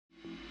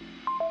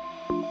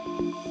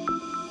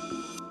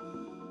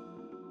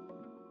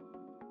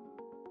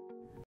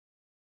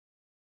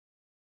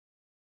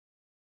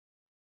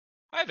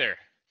Hi there.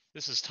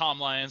 This is Tom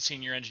Lyons,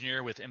 Senior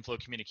Engineer with Inflow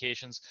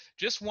Communications.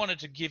 Just wanted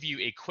to give you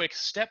a quick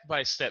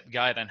step-by-step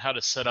guide on how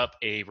to set up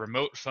a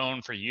remote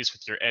phone for use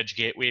with your Edge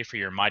gateway for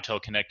your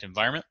Mitel Connect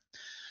environment.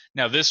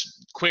 Now,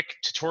 this quick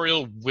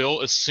tutorial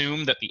will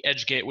assume that the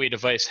Edge gateway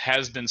device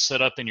has been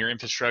set up in your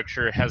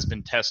infrastructure, has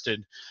been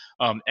tested,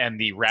 and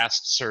the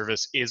RAST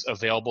service is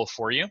available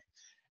for you.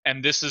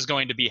 And this is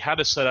going to be how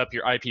to set up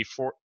your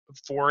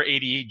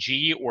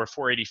IP480G or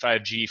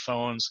 485G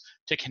phones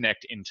to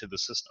connect into the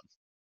system.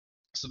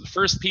 So the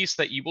first piece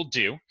that you will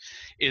do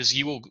is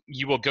you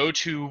will go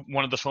to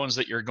one of the phones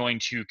that you're going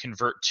to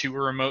convert to a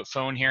remote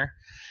phone here,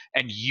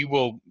 and you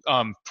will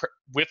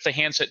with the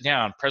handset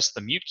down, press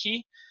the mute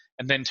key,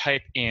 and then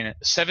type in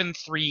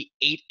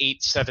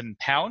 73887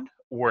 pound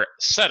or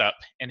setup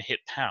and hit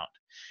pound.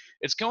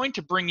 It's going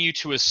to bring you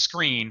to a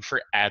screen for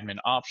admin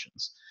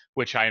options,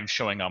 which I am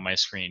showing on my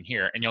screen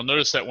here, and you'll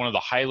notice that one of the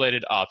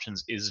highlighted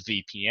options is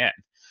VPN.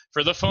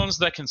 For the phones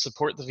that can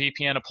support the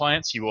VPN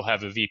appliance, you will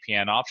have a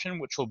VPN option,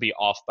 which will be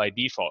off by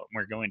default.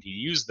 We're going to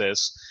use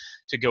this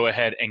to go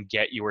ahead and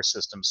get your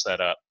system set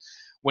up.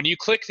 When you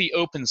click the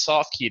Open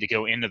Soft key to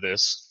go into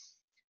this,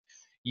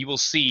 you will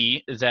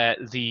see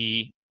that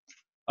the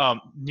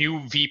new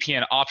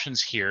VPN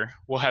options here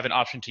will have an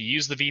option to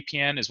use the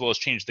VPN as well as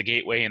change the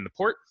gateway and the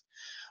port.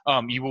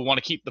 You will want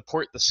to keep the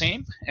port the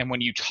same, and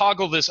when you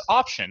toggle this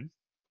option,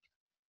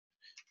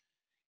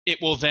 it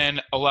will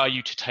then allow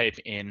you to type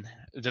in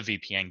the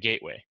VPN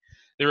gateway.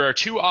 There are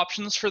two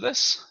options for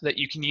this that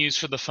you can use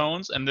for the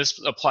phones, and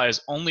this applies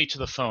only to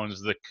the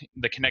phones.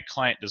 The Connect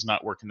client does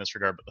not work in this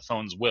regard, but the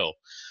phones will.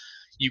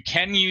 You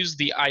can use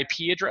the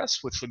IP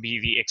address, which would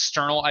be the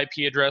external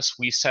IP address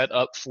we set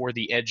up for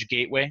the Edge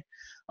gateway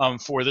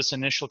for this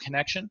initial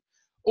connection.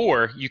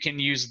 Or you can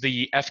use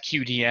the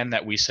FQDN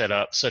that we set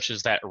up, such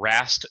as that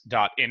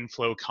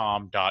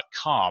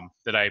rast.inflowcom.com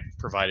that I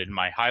provided in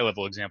my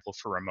high-level example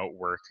for remote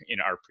work in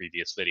our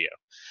previous video.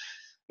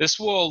 This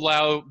will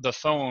allow the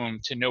phone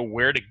to know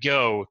where to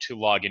go to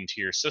log into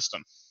your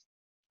system.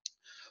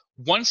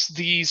 Once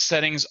these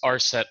settings are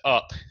set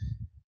up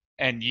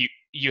and you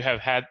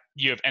have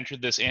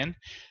entered this in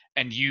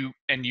and you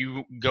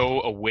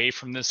go away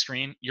from this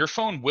screen, your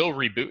phone will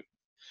reboot.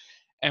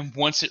 And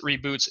once it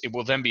reboots, it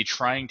will then be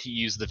trying to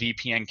use the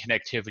VPN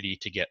connectivity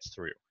to get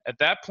through. At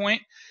that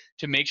point,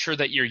 to make sure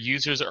that your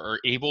users are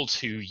able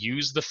to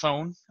use the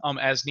phone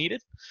as needed,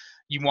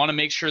 you want to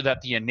make sure that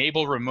the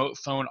Enable Remote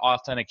Phone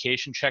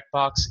Authentication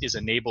checkbox is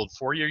enabled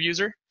for your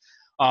user,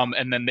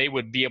 and then they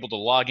would be able to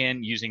log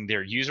in using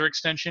their user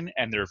extension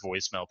and their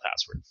voicemail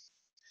password.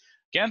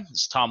 Again,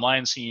 this is Tom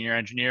Lyons, Senior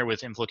Engineer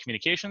with Inflow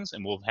Communications,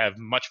 and we'll have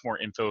much more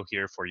info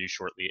here for you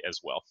shortly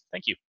as well.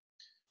 Thank you.